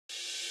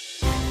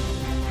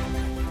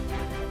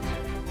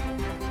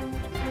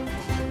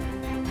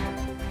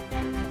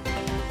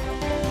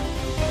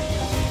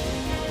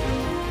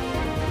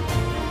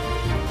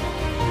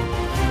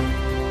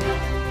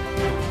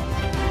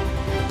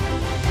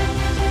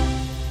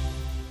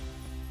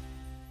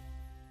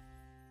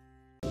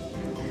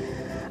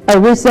A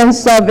recent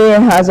survey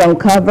has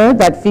uncovered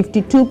that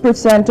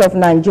 52% of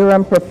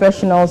Nigerian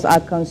professionals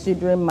are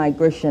considering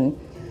migration.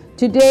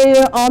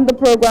 Today on the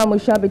program, we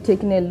shall be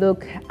taking a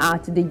look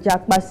at the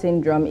Japa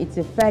syndrome, its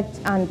effects,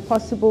 and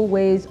possible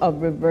ways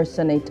of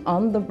reversing it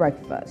on the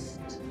breakfast.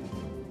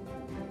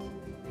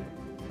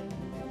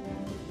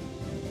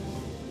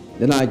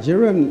 The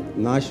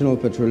Nigerian National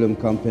Petroleum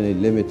Company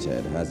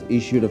Limited has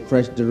issued a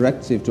fresh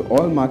directive to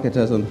oil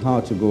marketers on how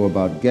to go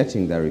about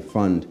getting their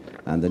refund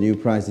and the new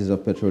prices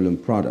of petroleum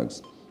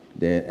products.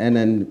 The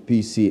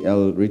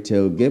NNPCL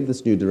Retail gave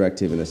this new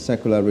directive in a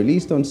circular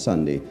released on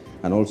Sunday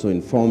and also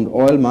informed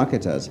oil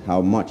marketers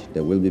how much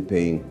they will be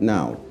paying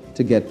now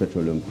to get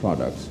petroleum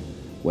products.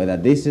 Whether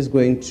this is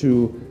going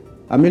to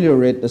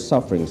ameliorate the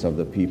sufferings of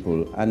the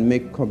people and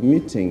make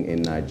commuting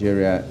in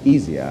Nigeria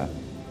easier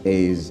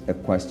is a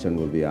question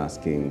we'll be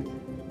asking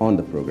on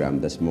the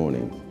program this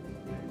morning.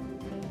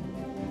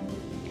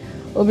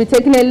 We'll be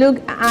taking a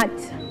look at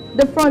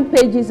the front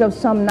pages of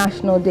some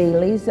national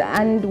dailies,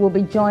 and we'll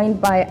be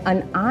joined by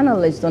an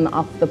analyst on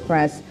Off the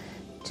Press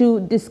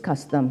to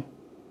discuss them.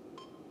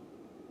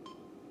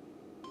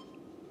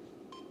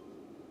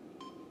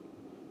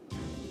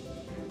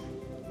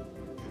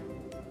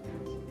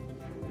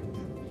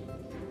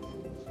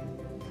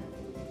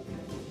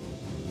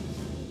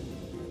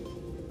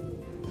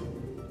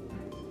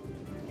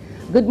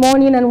 Good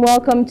morning and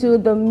welcome to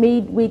the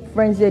midweek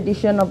frenzy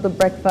edition of the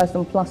Breakfast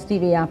on Plus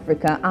TV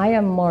Africa. I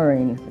am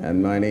Maureen.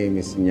 And my name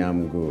is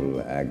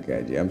Nyamgul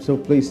Agaji. I'm so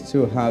pleased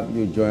to have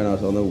you join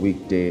us on a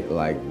weekday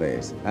like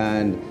this.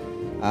 And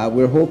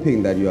we're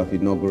hoping that you have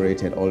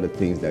inaugurated all the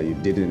things that you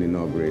didn't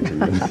inaugurate in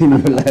your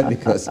life,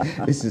 because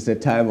this is a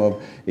time of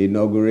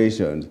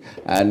inaugurations.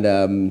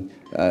 And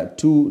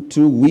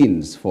two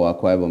wins for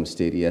Akwa Ibom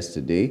State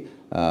yesterday.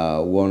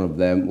 One of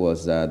them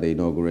was the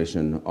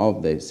inauguration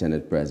of the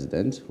Senate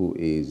President, who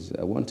is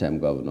a one-time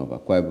governor of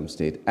Akwa Ibom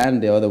State,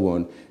 and the other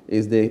one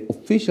is the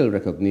official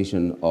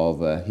recognition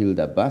of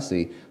Hilda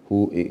Baci,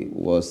 who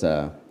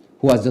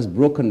has just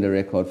broken the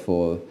record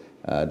for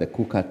the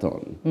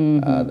cookathon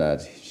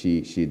that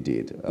she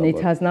did. It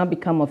has now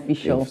become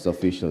official. It's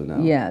official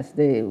now. Yes,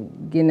 the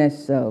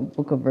Guinness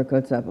Book of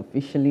Records have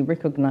officially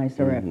recognized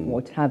her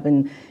effort,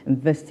 having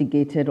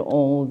investigated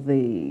all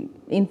the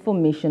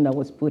information that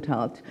was put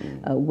out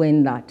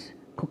when that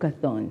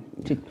cookathon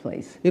took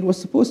place. It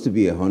was supposed to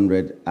be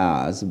 100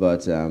 hours,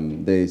 but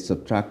they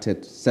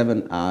subtracted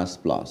 7 hours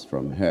plus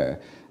from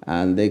her.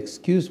 And the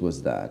excuse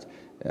was that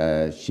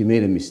she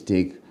made a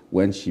mistake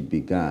when she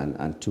began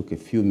and took a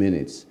few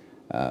minutes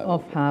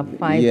of her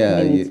 5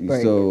 minutes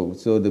break.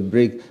 So the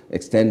break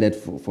extended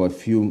for a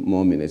few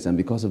more minutes, and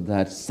because of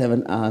that,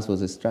 7 hours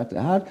was extracted.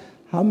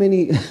 How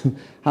many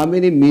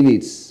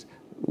minutes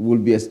will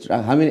be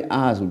how many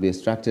hours will be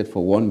extracted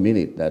for 1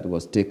 minute that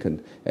was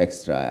taken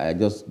extra? I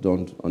just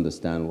don't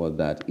understand what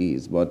that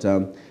is. But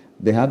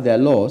they have their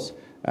laws,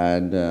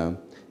 and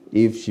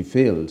if she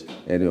failed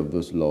any of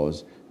those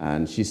laws,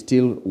 and she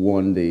still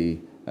won the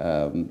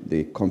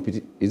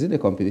is it a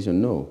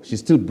competition? No, she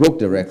still broke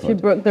the record. She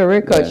broke the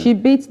record. She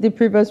beat the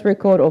previous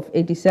record of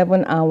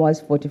 87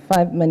 hours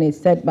 45 minutes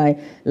set by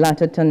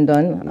Lata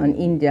Tandon, an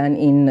Indian,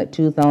 in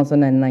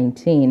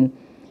 2019.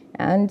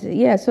 And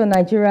yeah, so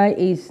Nigeria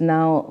is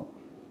now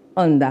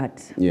on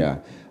that. Yeah.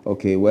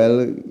 Okay.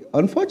 Well,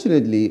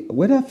 unfortunately,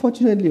 whether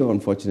fortunately or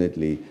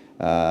unfortunately,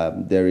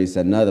 there is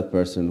another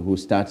person who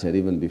started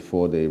even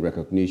before the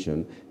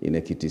recognition in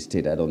Ekiti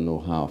State. I don't know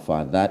how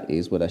far that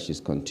is, whether she's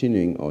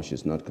continuing or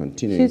she's not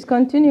continuing. She's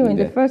continuing.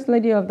 The First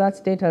Lady of that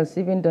state has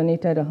even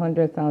donated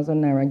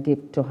 100,000 naira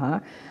gift to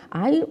her.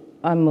 I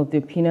am of the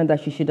opinion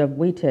that she should have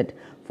waited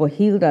for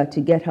Hilda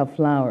to get her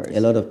flowers. A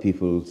lot of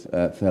people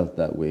felt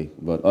that way,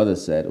 but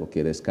others said,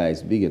 okay, the sky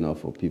is big enough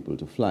for people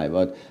to fly.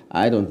 But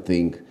I don't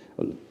think...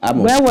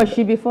 Where was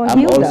she before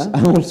Hilda?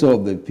 I'm also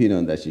of the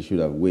opinion that she should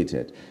have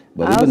waited.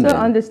 But I also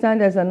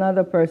understand there's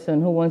another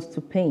person who wants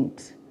to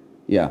paint.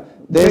 Yeah,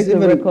 there's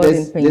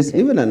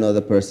even another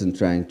person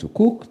trying to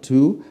cook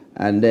too,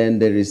 and then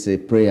there is a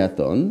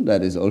prayer-thon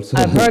that is also...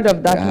 I've heard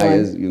of that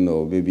one. You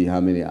know, maybe how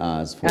many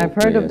hours for I've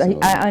heard of that.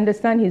 I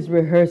understand he's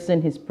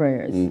rehearsing his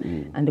prayers.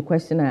 And the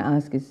question I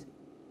ask is,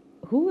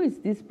 who is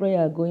this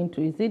prayer going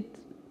to? Is it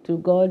to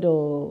God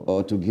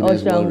or to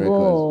Guinness World Records?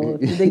 Or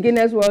to the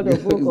Guinness World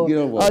of Book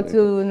or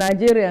to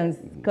Nigerians?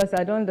 Because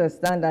I don't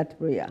understand that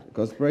prayer.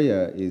 Because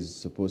prayer is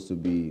supposed to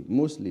be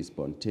mostly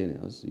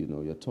spontaneous. You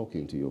know, you're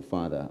talking to your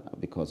Father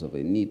because of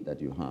a need that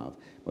you have.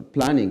 But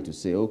planning to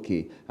say,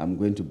 okay, I'm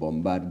going to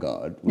bombard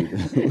God with,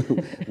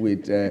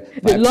 with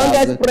the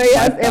longest prayers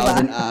ever.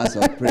 5,000 hours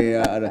of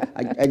prayer.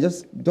 I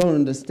just don't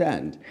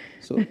understand.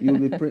 So you'll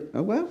be praying.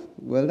 Well,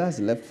 that's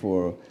left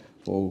for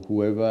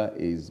whoever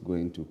is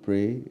going to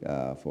pray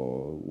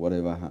for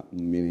whatever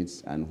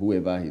minutes, and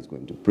whoever he's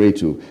going to pray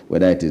to,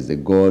 whether it is the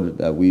God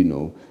that we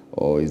know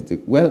or is the,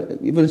 well,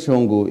 even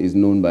Shango is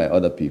known by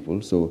other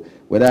people. So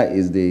whether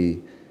it's the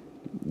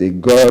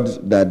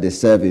God that they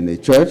serve in a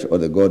church or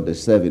the God they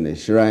serve in a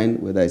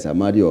shrine, whether it's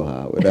Amadi or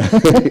her, whether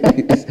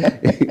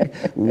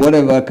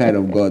whatever kind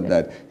of God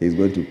that he's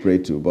going to pray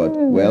to. But,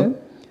 well,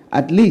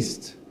 at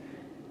least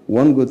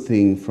one good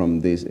thing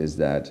from this is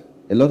that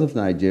a lot of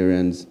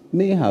Nigerians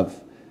may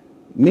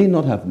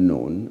not have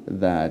known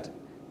that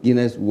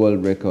Guinness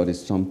World Record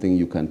is something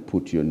you can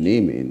put your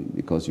name in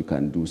because you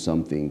can do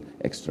something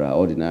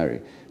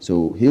extraordinary.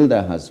 So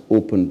Hilda has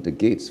opened the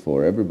gates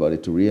for everybody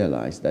to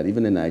realize that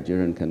even a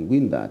Nigerian can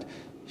win that.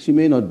 She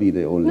may not be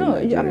the only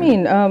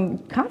Nigerian. I mean,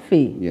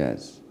 Kathy.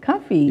 Yes.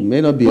 Kathy It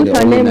may not be put the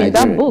her only name Nigerian.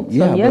 in that book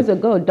some years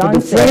ago. But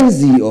the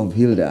frenzy of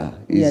Hilda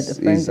is... Yeah,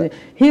 the frenzy.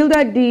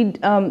 Hilda did,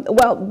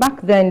 well,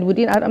 back then,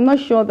 I'm not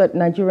sure that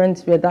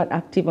Nigerians were that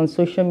active on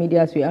social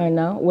media as we are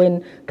now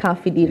when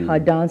Kathy did her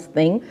dance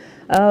thing.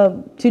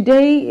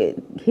 Today,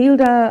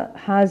 Hilda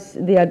has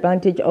the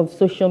advantage of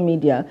social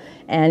media,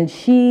 and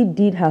she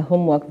did her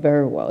homework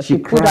very well. She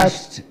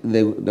crashed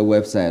the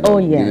website of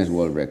Guinness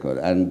World Record,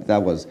 and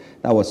that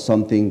was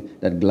something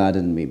that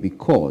gladdened me,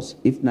 because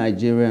if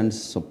Nigerians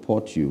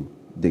support you,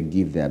 they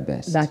give their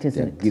best. That is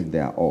it. They give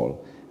their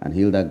all, and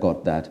Hilda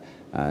got that,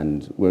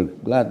 and we're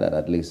glad that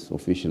at least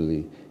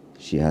officially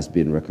she has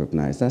been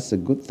recognized. That's a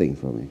good thing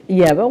for me.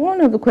 Yeah, but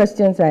one of the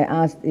questions I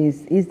asked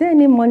is there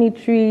any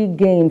monetary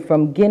gain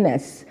from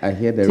Guinness? I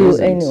hear there to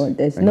isn't. anyone?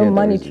 There's no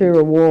monetary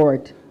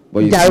reward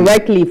but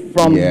directly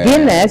from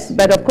Guinness,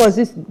 but of course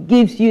this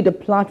gives you the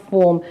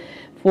platform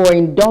for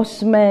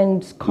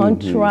endorsements,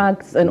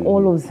 contracts, and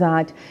all of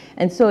that.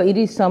 And so it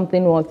is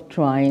something worth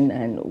trying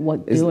and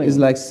worth doing. It's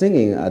like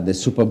singing at the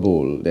Super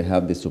Bowl. They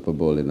have the Super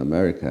Bowl in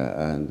America,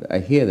 and I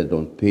hear they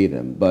don't pay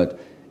them,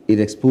 but it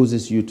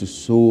exposes you to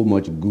so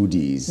much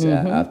goodies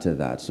after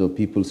that. So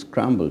people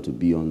scramble to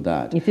be on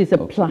that. It is a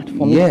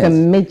platform. Yes. It's a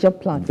major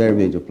platform. Very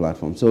major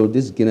platform. So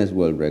this Guinness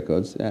World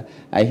Records,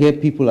 I hear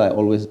people are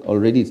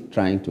already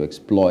trying to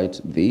exploit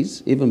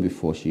these. Even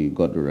before she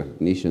got the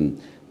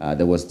recognition,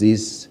 there was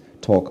this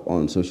talk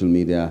on social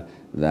media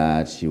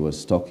that she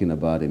was talking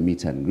about a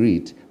meet and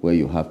greet where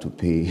you have to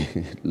pay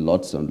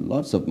lots and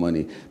lots of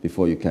money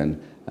before you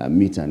can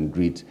meet and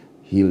greet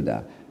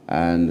Hilda.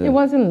 And it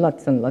wasn't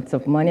lots and lots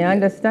of money. I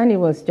understand it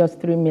was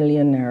just 3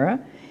 million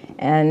naira,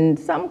 and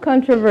some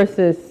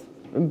controversies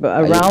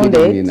around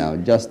it. Now,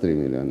 just 3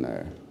 million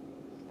naira.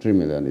 3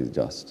 million is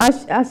just.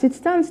 As it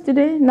stands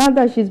today, now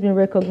that she's been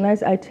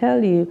recognized, I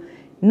tell you,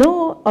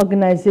 no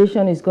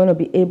organization is going to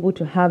be able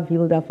to have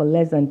Hilda for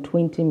less than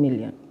 20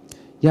 million.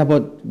 Yeah,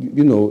 but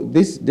you know,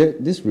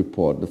 this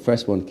report, the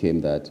first one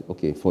came that,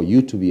 okay, for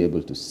you to be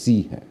able to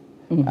see her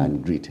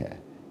and greet her,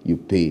 you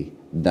pay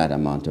that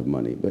amount of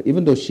money. But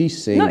even though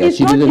she's saying that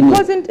she didn't know. It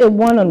wasn't a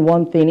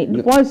one-on-one thing.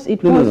 It was an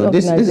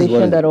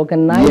organization that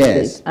organized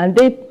it. And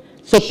they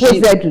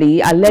supposedly,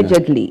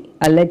 allegedly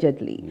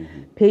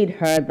paid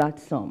her that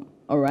sum,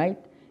 all right?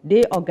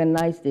 They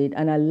organized it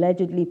and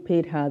allegedly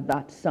paid her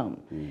that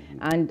sum.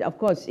 And of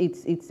course,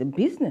 it's a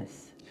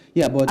business.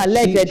 Yeah, but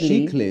allegedly,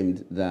 she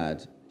claimed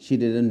that she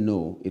didn't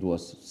know it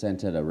was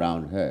centered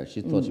around her.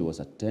 She thought she was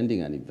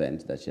attending an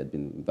event that she had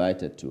been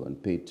invited to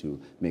and paid to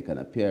make an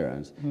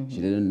appearance. She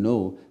didn't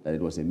know that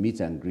it was a meet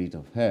and greet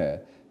of her,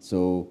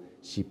 so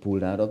she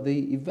pulled out of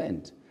the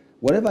event.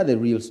 Whatever the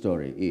real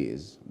story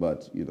is,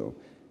 but you know,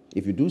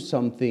 if you do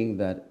something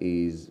that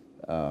is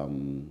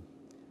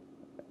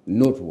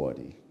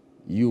noteworthy,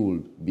 you will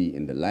be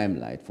in the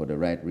limelight for the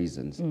right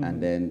reasons, and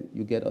then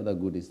you get other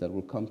goodies that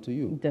will come to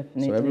you.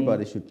 Definitely. So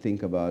everybody should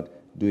think about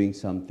doing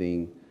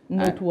something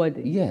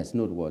noteworthy. Yes,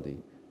 noteworthy,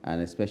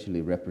 and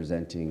especially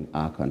representing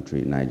our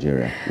country,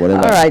 Nigeria.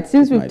 Whatever. All right,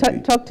 since we've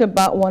talked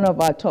about one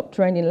of our top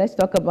trending, let's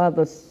talk about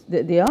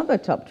the other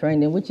top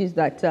trending, which is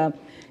that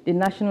the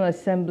National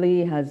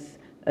Assembly has,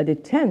 the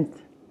 10th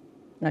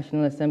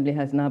National Assembly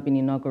has now been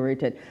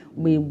inaugurated.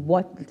 We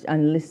watched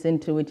and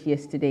listened to it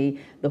yesterday,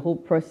 the whole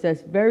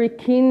process. Very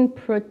keen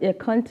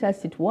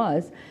contest it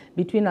was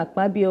between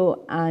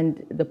Akpabio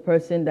and the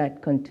person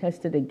that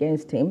contested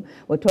against him.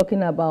 We're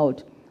talking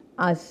about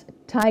as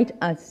tight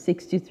as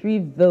 63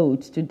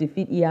 votes to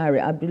defeat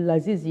Yari,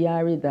 Abdulaziz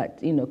Yari, that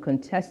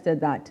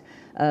contested that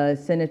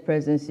Senate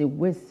presidency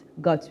with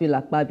Godswill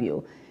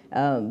Akpabio.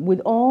 With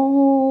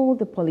all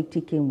the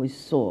politicking we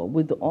saw,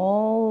 with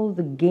all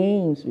the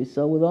games we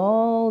saw, with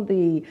all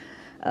the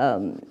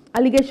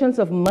allegations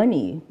of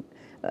money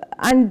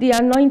and the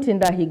anointing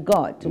that he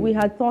got, we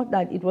had thought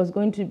that it was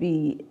going to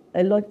be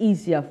a lot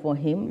easier for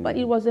him, but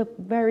it was a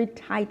very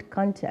tight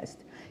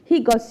contest.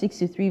 He got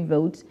 63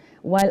 votes,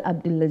 while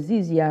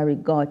Abdulaziz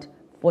Yari got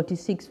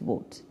 46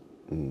 votes.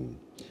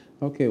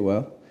 Okay,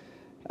 well,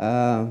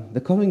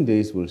 the coming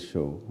days will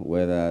show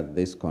whether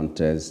this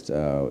contest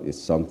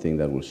is something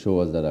that will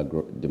show us that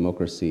our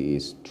democracy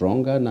is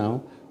stronger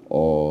now,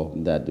 or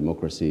that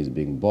democracy is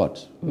being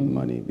bought with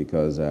money.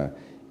 Because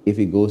if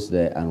it goes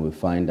there and we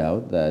find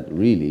out that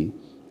really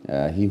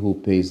he who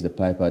pays the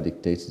piper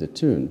dictates the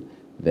tune,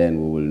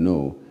 then we will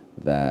know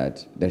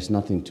that there's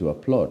nothing to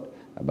applaud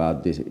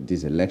about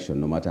this election,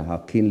 no matter how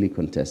keenly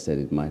contested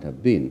it might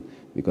have been.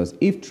 Because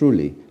if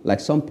truly, like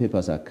some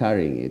papers are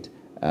carrying it,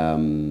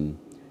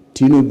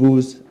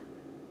 Tinubu's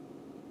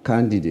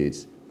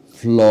candidates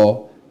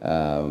floor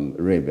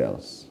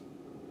rebels,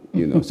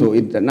 so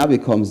it now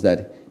becomes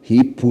that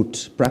he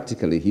put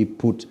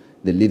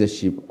the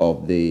leadership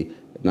of the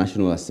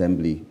National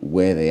Assembly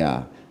where they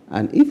are.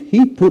 And if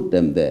he put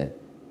them there,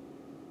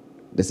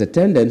 there's a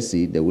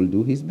tendency they will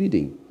do his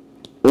bidding,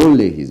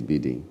 only his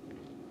bidding.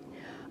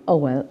 Oh,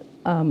 well.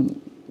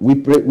 We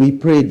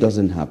pray it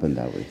doesn't happen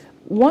that way.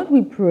 What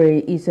we pray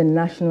is a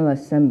National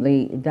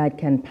Assembly that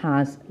can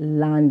pass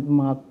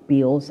landmark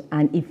bills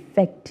and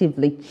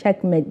effectively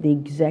checkmate the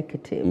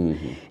executive.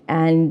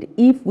 And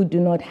if we do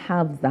not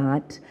have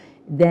that,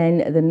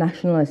 then the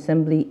National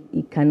Assembly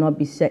cannot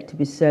be said to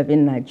be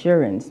serving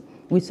Nigerians.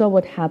 We saw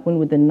what happened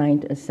with the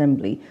 9th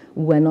Assembly.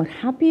 We're not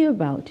happy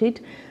about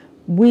it.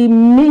 We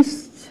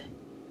missed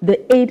the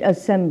 8th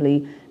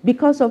Assembly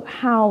because of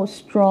how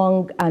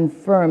strong and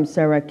firm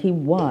Saraki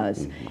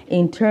was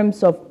in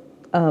terms of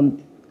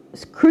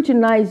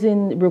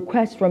scrutinizing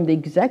requests from the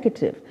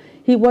executive.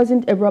 He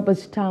wasn't a rubber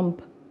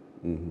stamp,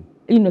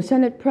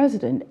 Senate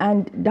president.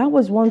 And that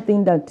was one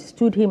thing that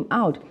stood him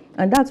out.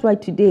 And that's why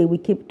today we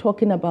keep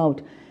talking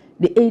about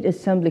the 8th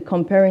Assembly,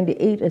 comparing the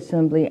 8th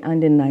Assembly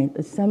and the 9th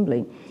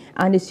Assembly.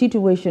 And a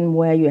situation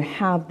where you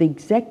have the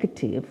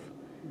executive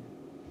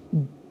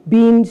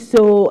being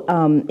so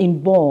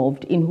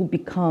involved in who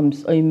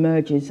becomes or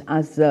emerges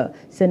as the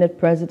Senate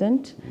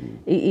president,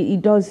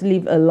 it does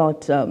leave a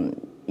lot,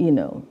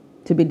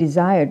 to be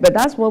desired. But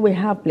that's what we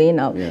have playing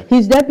out. Yeah.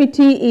 His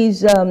deputy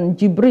is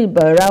Jibril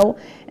Barao,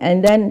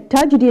 and then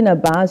Tajuddin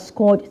Abbas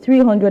scored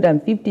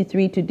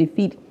 353 to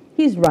defeat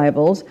his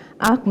rivals,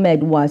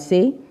 Ahmed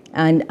Wase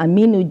and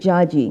Aminu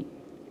Jaji.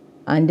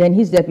 And then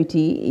his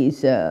deputy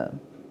is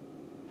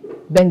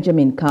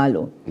Benjamin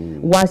Kalu.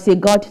 Wase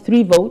got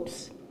 3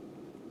 votes.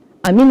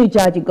 Aminu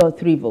Jaji got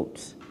 3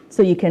 votes.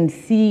 So you can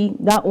see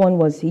that one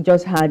was, he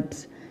just had,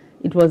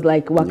 it was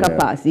like Waka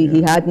Pass.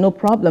 He had no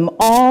problem.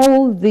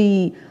 All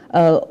the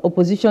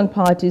opposition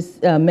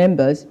parties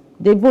members,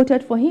 they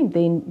voted for him.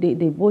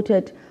 They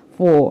voted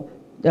for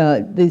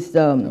this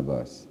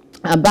Abbas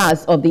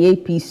of the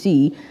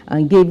APC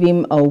and gave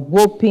him a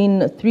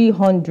whopping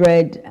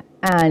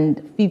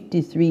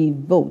 353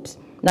 votes.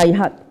 Now you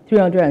had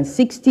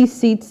 360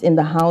 seats in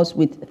the House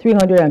with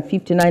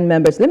 359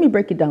 members. Let me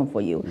break it down for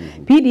you.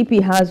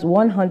 PDP has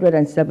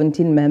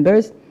 117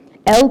 members.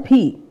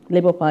 LP,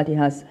 Labour Party,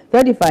 has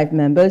 35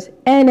 members.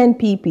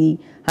 NNPP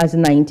has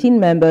 19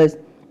 members.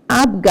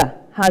 ABGA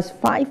has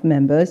 5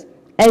 members.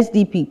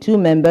 SDP, 2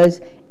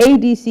 members.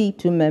 ADC,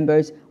 2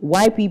 members.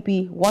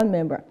 YPP, 1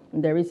 member.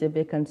 And there is a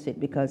vacant seat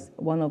because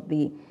one of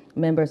the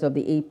members of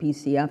the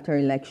APC after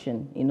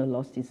election,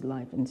 lost his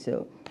life. And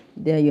so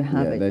there you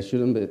have it. There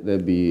shouldn't there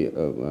be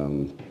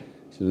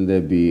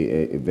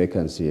a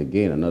vacancy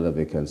again, another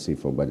vacancy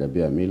for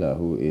Badabia Mila,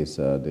 who is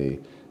the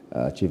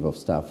chief of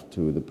staff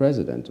to the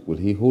president. Will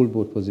he hold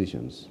both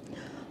positions?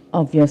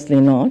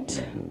 Obviously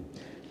not.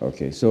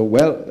 Okay, so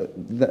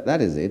that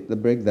is it. The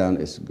breakdown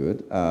is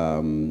good.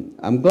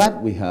 I'm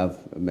glad we have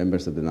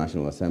members of the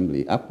National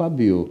Assembly.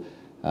 Akpabio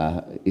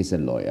is a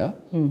lawyer.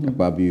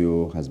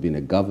 Akpabio has been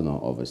a governor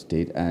of a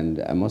state, and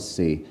I must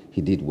say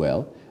he did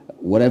well.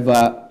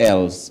 Whatever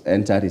else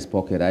entered his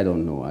pocket, I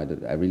don't know.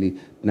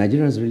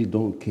 Nigerians really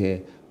don't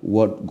care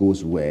what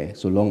goes where,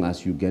 so long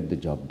as you get the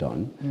job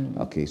done.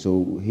 Okay,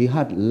 so he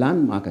had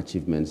landmark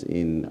achievements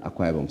in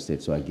Akwa Ibom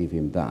State, so I give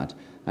him that.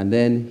 And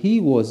then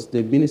he was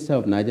the Minister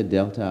of Niger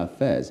Delta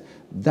Affairs.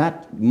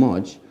 That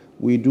much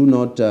we do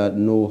not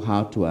know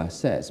how to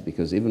assess,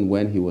 because even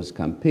when he was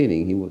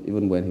campaigning,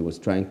 even when he was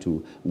trying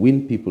to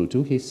win people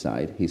to his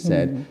side, he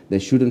said they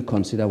shouldn't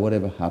consider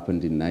whatever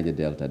happened in Niger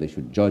Delta. They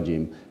should judge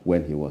him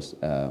when he was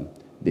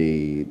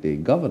the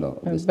governor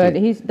of the state.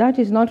 But that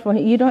is not for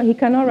him. He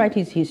cannot write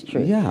his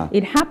history. Yeah.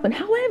 It happened.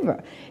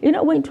 However,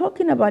 when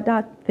talking about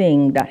that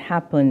thing that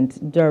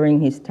happened during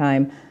his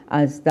time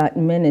as that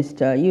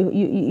minister,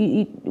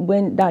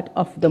 when that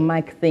off the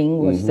mic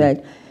thing was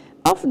said,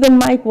 off the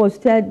mic was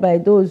said by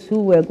those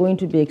who were going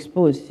to be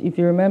exposed, if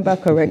you remember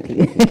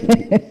correctly.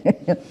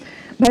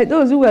 By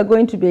those who were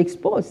going to be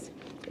exposed.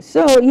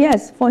 So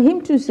yes, for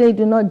him to say,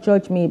 do not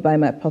judge me by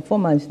my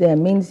performance there,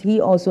 means he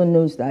also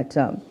knows that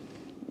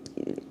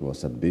it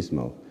was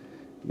abysmal.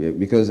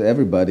 Because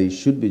everybody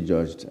should be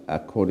judged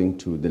according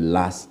to the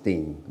last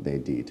thing they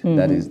did.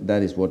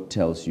 That is what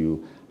tells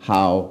you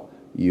how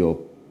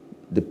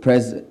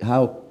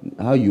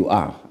how you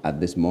are at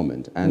this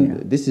moment.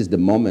 And this is the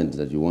moment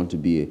that you want to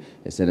be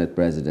a Senate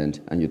president,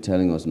 and you're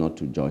telling us not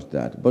to judge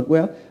that. But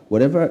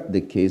whatever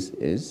the case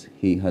is,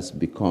 he has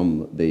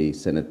become the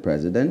Senate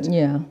president.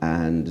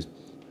 And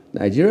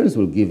Nigerians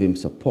will give him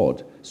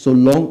support so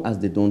long as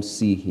they don't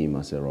see him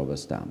as a rubber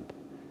stamp.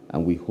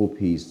 And we hope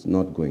he's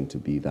not going to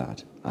be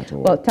that at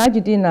all. Well,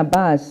 Tajuddin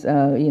Abbas,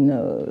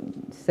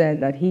 said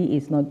that he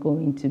is not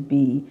going to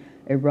be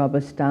a rubber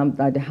stamp,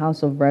 that the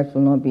House of Reps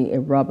will not be a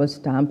rubber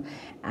stamp.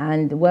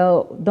 And,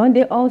 well, don't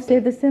they all say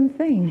the same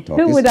thing?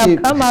 Who would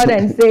have come out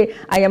and say,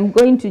 I am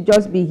going to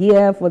just be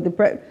here for the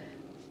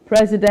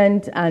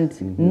president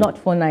and not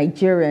for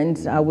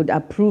Nigerians. I would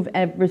approve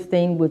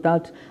everything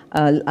without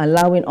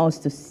allowing us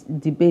to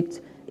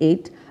debate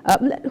it.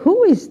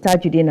 Who is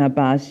Tajuddin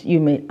Abbas, you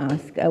may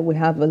ask? We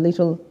have a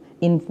little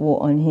info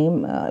on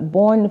him.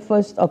 Born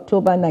 1st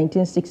October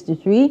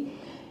 1963.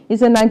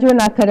 He's a Nigerian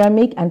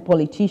academic and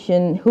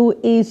politician who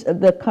is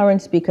the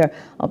current Speaker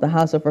of the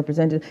House of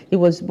Representatives. He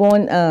was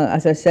born,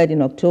 as I said,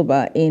 in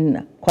October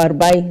in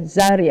Kwarbai,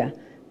 Zaria,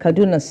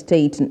 Kaduna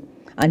State,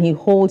 and he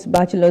holds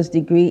bachelor's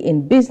degree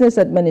in business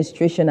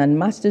administration and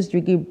master's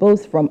degree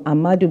both from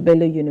Ahmadu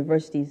Bello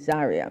University,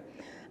 Zaria.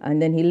 And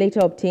then he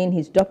later obtained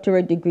his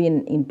doctorate degree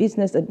in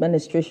business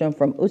administration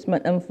from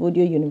Usman M.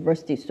 Fodio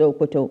University,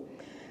 Sokoto.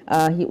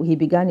 He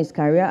began his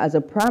career as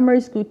a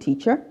primary school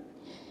teacher.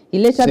 He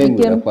later Same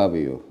became... with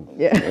Akpabio.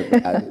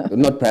 Yeah.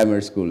 Not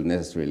primary school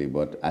necessarily,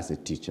 but as a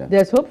teacher.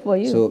 There's hope for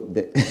you. So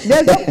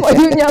there's hope for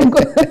you,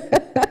 Nyamgo.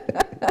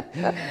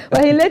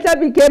 But he later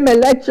became a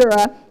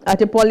lecturer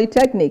at a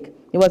polytechnic.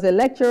 He was a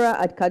lecturer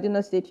at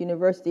Kaduna State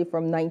University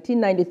from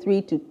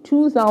 1993 to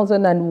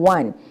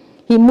 2001.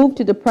 He moved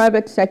to the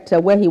private sector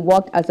where he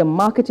worked as a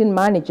marketing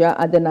manager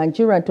at the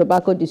Nigerian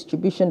Tobacco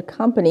Distribution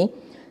Company,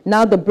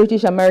 now the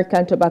British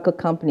American Tobacco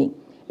Company.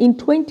 In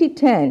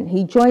 2010,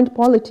 he joined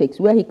politics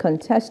where he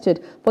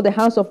contested for the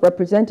House of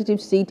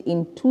Representatives seat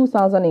in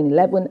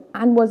 2011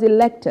 and was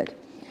elected.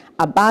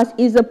 Abbas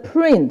is a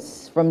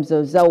prince from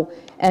Zazzau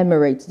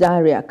Emirates,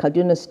 Zaria,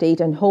 Kaduna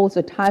State, and holds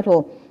the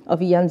title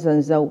of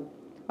Yanzanzau.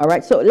 All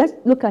right, so let's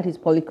look at his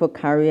political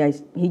career.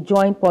 He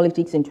joined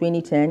politics in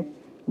 2010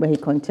 where he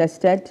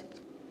contested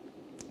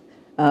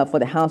for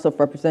the House of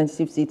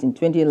Representatives seat in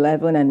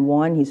 2011 and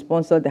won. He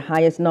sponsored the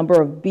highest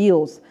number of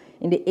bills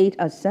in the 8th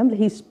Assembly.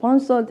 He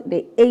sponsored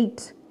the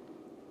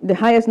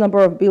highest number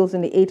of bills in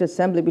the 8th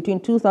Assembly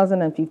between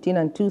 2015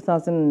 and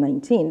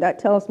 2019. That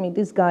tells me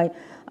this guy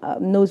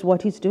knows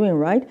what he's doing,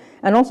 right?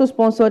 And also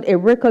sponsored a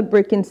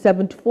record-breaking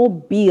 74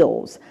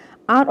 bills,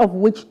 out of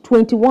which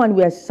 21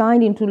 were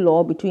signed into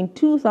law between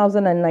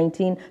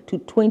 2019 to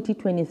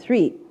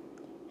 2023.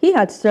 He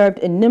had served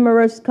in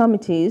numerous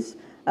committees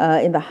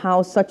in the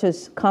House, such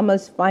as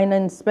Commerce,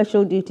 Finance,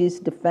 Special Duties,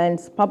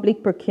 Defense,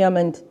 Public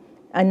Procurement,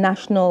 and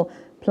National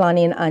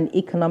Planning and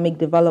Economic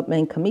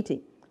Development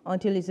Committee.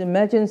 Until his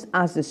emergence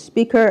as the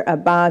Speaker,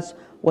 Abbas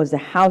was the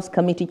House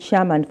Committee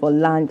Chairman for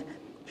Land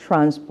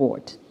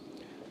Transport.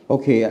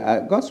 Okay,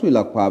 Godswill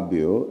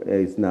Akpabio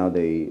is now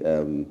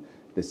the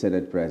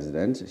Senate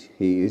President.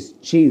 He is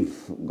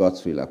Chief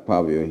Godswill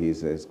Akpabio.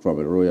 He's from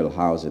a royal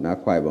house in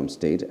Akwa Ibom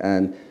State,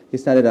 and he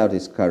started out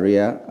his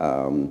career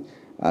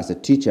as a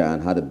teacher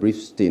and had a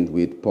brief stint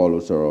with Paul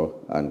Usoro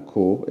and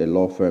Co., a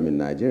law firm in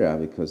Nigeria,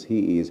 because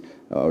he is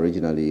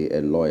originally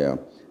a lawyer.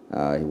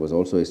 He was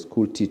also a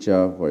school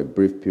teacher for a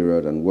brief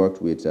period and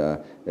worked with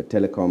a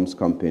telecoms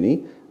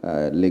company,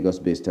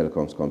 Lagos-based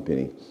telecoms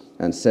company,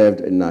 and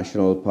served as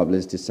National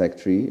Publicity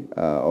Secretary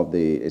of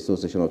the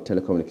Association of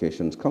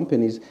Telecommunications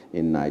Companies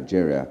in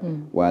Nigeria,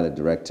 while a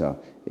director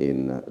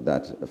in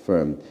that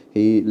firm.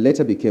 He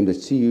later became the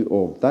CEO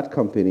of that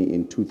company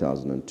in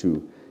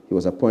 2002. He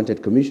was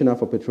appointed Commissioner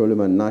for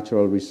Petroleum and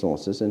Natural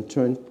Resources in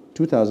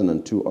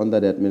 2002 under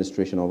the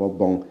administration of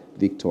Obong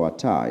Victor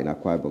Atta in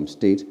Akwa Ibom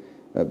State.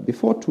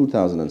 Before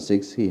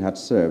 2006, he had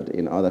served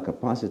in other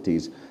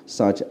capacities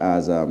such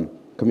as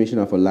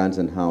Commissioner for Lands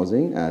and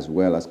Housing, as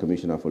well as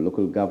Commissioner for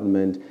Local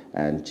Government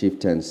and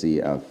Chieftaincy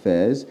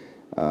Affairs.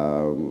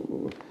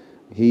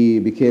 He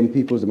became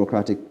People's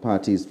Democratic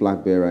Party's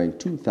flag bearer in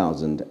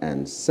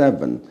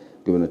 2007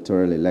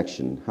 gubernatorial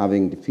election,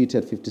 having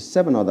defeated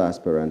 57 other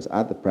aspirants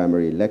at the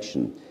primary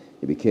election.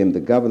 He became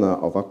the governor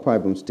of Akwa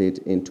Ibom State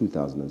in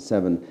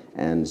 2007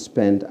 and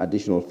spent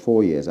additional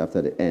 4 years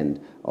after the end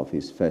of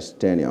his first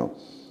tenure.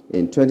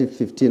 In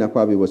 2015,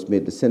 Akpabio was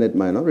made the Senate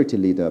Minority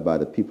Leader by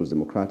the People's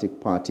Democratic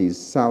Party's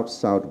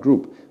South-South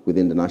group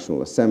within the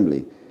National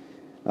Assembly.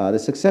 The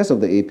success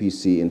of the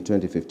APC in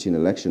 2015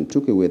 election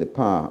took away the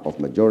power of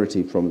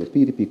majority from the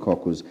PDP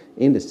caucus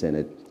in the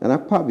Senate, and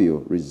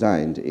Akpabio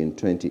resigned in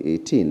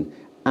 2018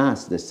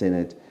 as the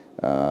Senate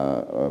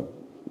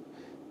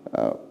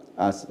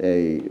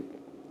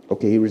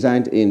he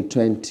resigned in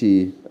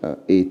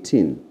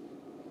 2018.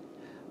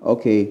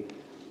 Okay.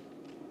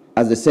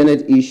 As the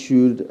Senate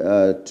issued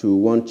to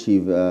one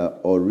Chief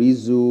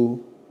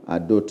Orizu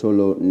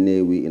Adotolo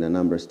Newi in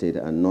Anambra State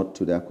and not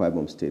to the Akwa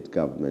Ibom State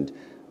government.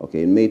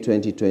 Okay, in May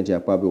 2020,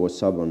 Akpabio was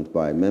summoned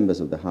by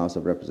members of the House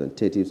of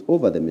Representatives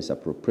over the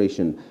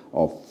misappropriation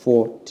of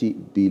 40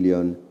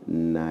 billion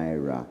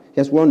naira.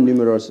 He has won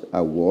numerous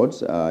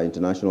awards,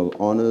 international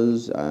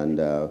honors and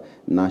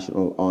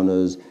national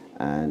honors,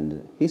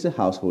 and he's a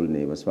household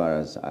name as far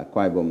as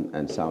Akwa Ibom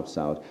and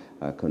South-South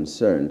are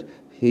concerned.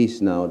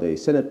 He's now the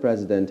Senate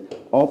President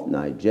of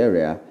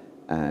Nigeria,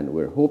 and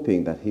we're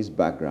hoping that his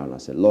background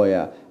as a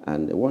lawyer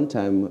and a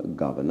one-time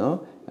governor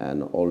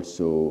and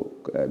also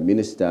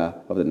Minister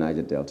of the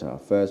Niger Delta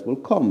Affairs will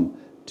come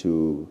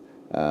to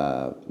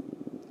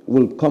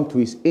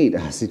his aid,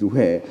 as it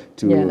were,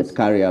 to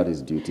carry out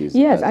his duties.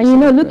 Yes, and you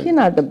know, looking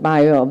at the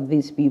bio of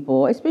these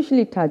people,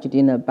 especially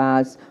Tajuddin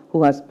Abbas,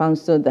 who has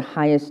sponsored the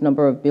highest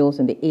number of bills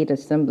in the 8th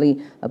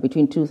Assembly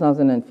between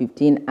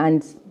 2015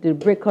 and the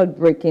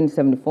record-breaking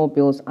 74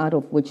 bills, out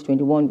of which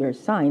 21 were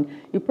signed,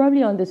 you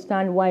probably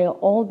understand why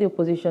all the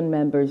opposition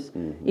members,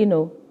 you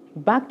know,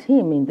 backed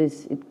him in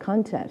this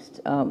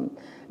contest.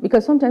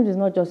 Because sometimes it's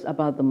not just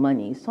about the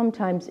money.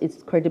 Sometimes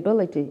it's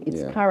credibility,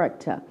 it's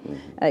character.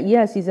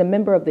 Yes, he's a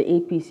member of the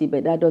APC,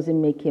 but that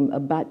doesn't make him a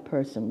bad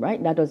person,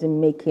 right? That doesn't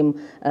make him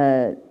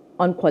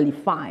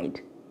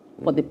unqualified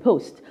for the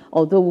post.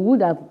 Although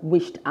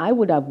I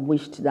would have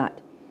wished that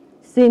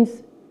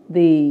since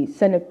the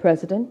Senate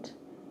President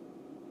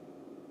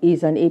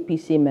is an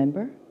APC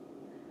member,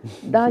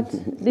 that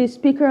the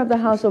Speaker of the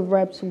House of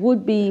Reps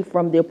would be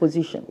from the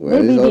opposition.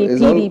 Well, maybe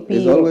the PDP.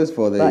 It's always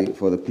for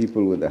the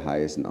people with the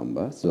highest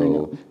number.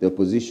 So the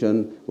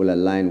opposition will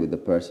align with the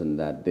person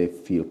that they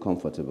feel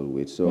comfortable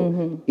with.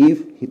 So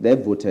if they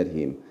voted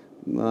him,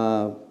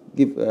 more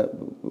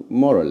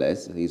or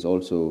less, he's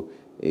also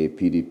a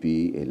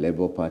PDP, a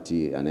Labour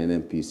Party, an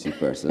NMPC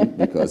person,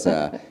 because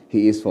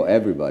he is for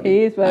everybody.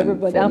 He is for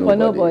everybody and for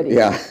nobody.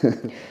 Yeah, so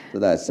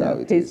that's how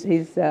it is.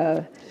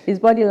 His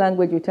body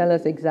language will tell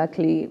us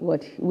exactly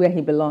where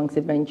he belongs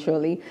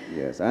eventually.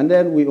 Yes, and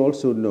then we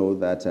also know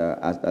that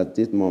at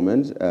this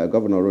moment,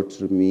 Governor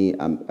Rotimi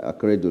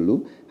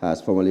Akeredolu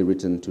has formally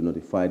written to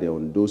notify the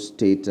Ondo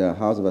State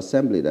House of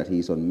Assembly that he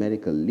is on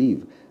medical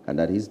leave and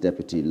that his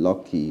deputy,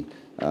 Lucky,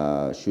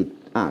 should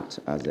act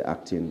as the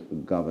acting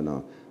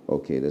governor.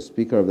 Okay, the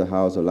Speaker of the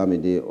House,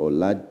 Olamide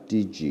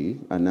Oladiji,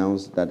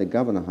 announced that the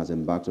governor has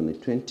embarked on a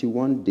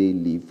 21-day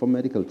leave for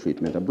medical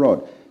treatment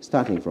abroad,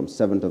 starting from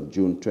 7th of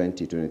June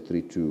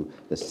 2023 to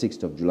the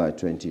 6th of July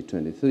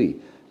 2023.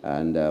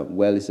 And,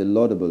 well, it's a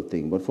laudable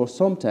thing. But for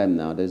some time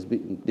now, there's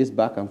been this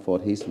back and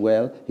forth. He's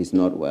well, he's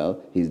not well,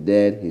 he's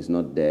dead, he's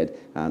not dead,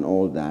 and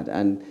all that.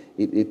 And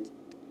it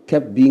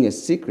kept being a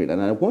secret.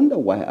 And I wonder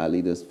why our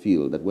leaders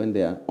feel that when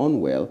they are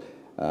unwell,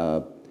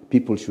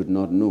 people should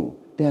not know.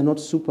 They are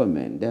not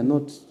supermen.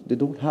 They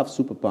don't have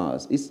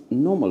superpowers. It's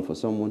normal for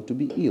someone to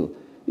be ill.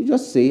 You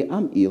just say,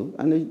 I'm ill,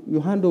 and you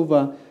hand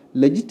over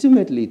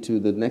legitimately to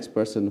the next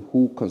person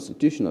who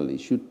constitutionally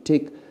should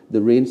take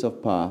the reins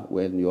of power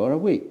when you are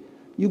away.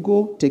 You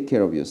go, take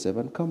care of yourself,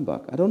 and come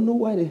back. I don't know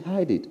why they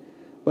hide it.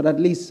 But at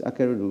least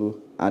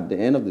Akeredolu, at the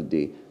end of the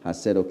day,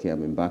 has said, okay,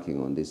 I'm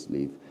embarking on this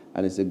leave.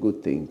 And it's a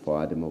good thing for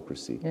our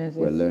democracy. Yes,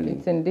 we're learning.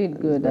 It's indeed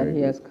good that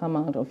he has come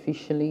out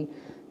officially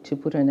to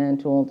put an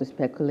end to all the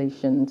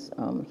speculations.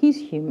 He's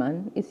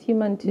human. It's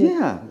human too.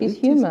 Yeah, he's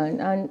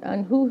human.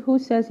 And who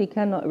says he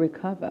cannot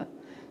recover?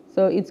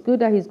 So it's good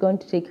that he's going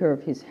to take care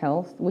of his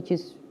health, which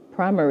is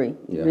primary,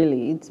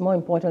 really. It's more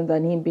important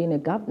than him being a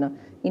governor.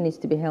 He needs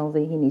to be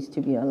healthy. He needs to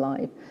be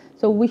alive.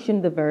 So wish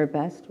him the very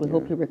best. We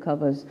hope he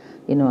recovers,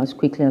 as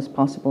quickly as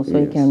possible so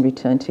he can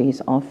return to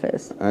his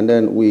office. And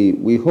then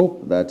we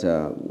hope that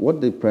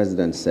what the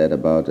president said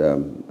about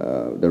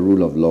the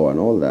rule of law and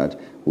all that,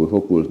 we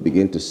hope we'll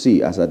begin to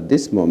see. As at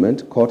this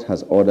moment, court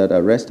has ordered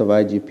arrest of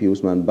IGP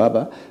Usman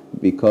Baba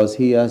because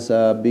he has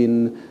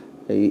been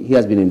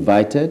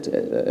invited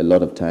a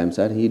lot of times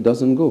and he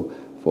doesn't go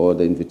for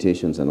the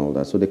invitations and all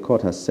that. So the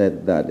court has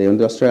said that the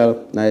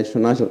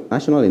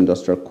National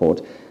Industrial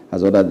Court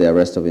has ordered the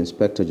arrest of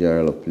Inspector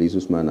General of Police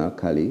Usman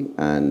Alkali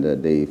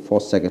and the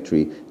Force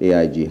Secretary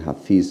AIG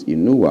Hafiz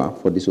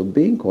Inuwa for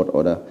disobeying court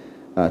order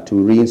to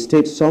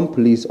reinstate some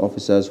police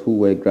officers who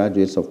were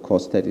graduates of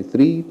course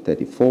 33,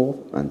 34,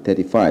 and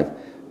 35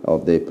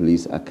 of the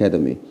police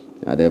academy.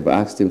 They've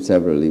asked him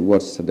severally,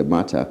 what's the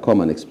matter?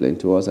 Come and explain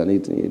to us, and he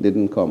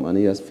didn't come. And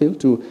he has failed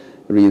to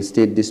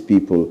reinstate these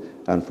people,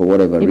 and for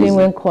whatever reason. Even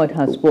when court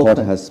has spoken. Court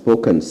has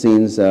spoken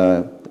since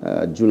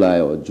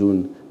July or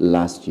June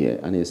last year,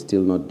 and he's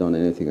still not done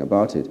anything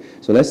about it.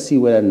 So let's see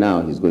whether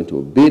now he's going to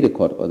obey the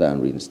court order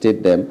and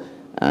reinstate them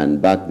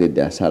and backdate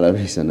their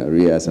salaries and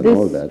arrears and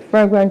all that. This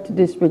flagrant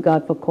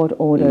disregard for court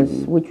orders,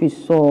 which we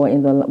saw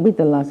with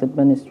the last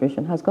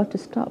administration, has got to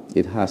stop.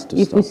 It has to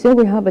stop. If we say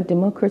we have a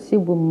democracy,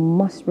 we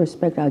must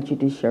respect our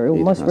judiciary.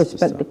 We must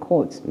respect the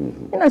courts.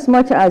 In as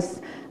much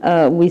as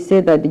we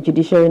say that the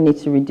judiciary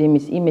needs to redeem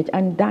its image,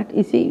 and that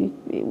is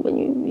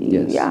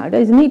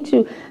there's need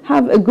to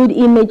have a good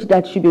image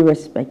that should be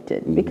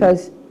respected.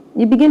 Because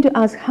you begin to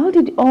ask, how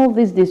did all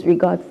this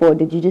disregard for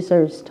the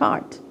judiciary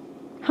start?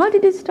 How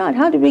did it start?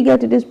 How did we get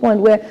to this point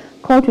where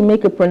court will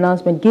make a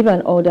pronouncement, give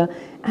an order,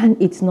 and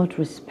it's not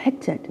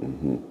respected?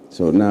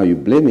 So now you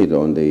blame it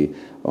on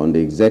the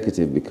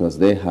executive because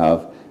they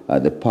have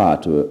the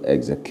power to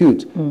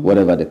execute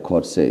whatever the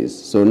court says.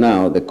 So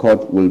now the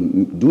court will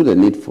do the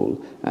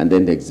needful, and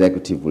then the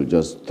executive will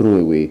just throw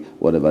away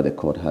whatever the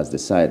court has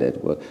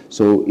decided.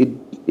 So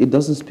it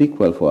doesn't speak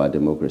well for our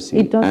democracy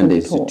and the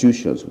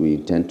institutions we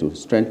intend to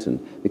strengthen.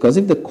 Because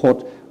if the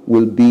court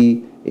will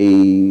be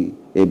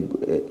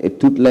a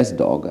toothless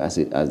dog, as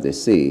they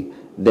say,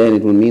 then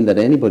it will mean that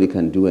anybody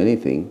can do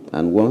anything.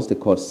 And once the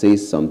court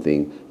says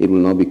something, it will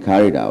not be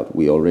carried out.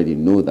 We already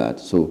know that.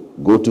 So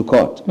go to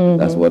court.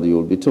 That's what you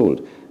will be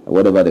told.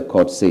 Whatever the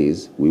court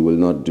says, we will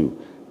not do.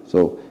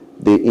 So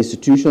the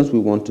institutions we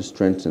want to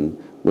strengthen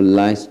will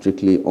lie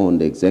strictly on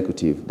the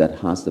executive that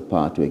has the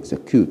power to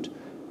execute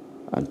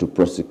and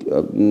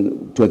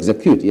to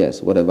execute,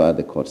 yes, whatever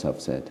the courts have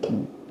said.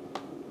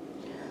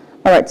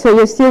 All right, so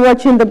you're still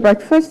watching The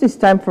Breakfast. It's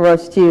time for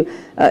us to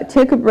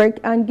take a break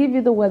and give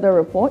you the weather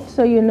report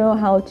so you know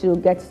how to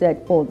get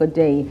set for the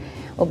day.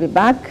 We'll be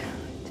back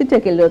to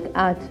take a look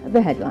at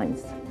the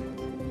headlines.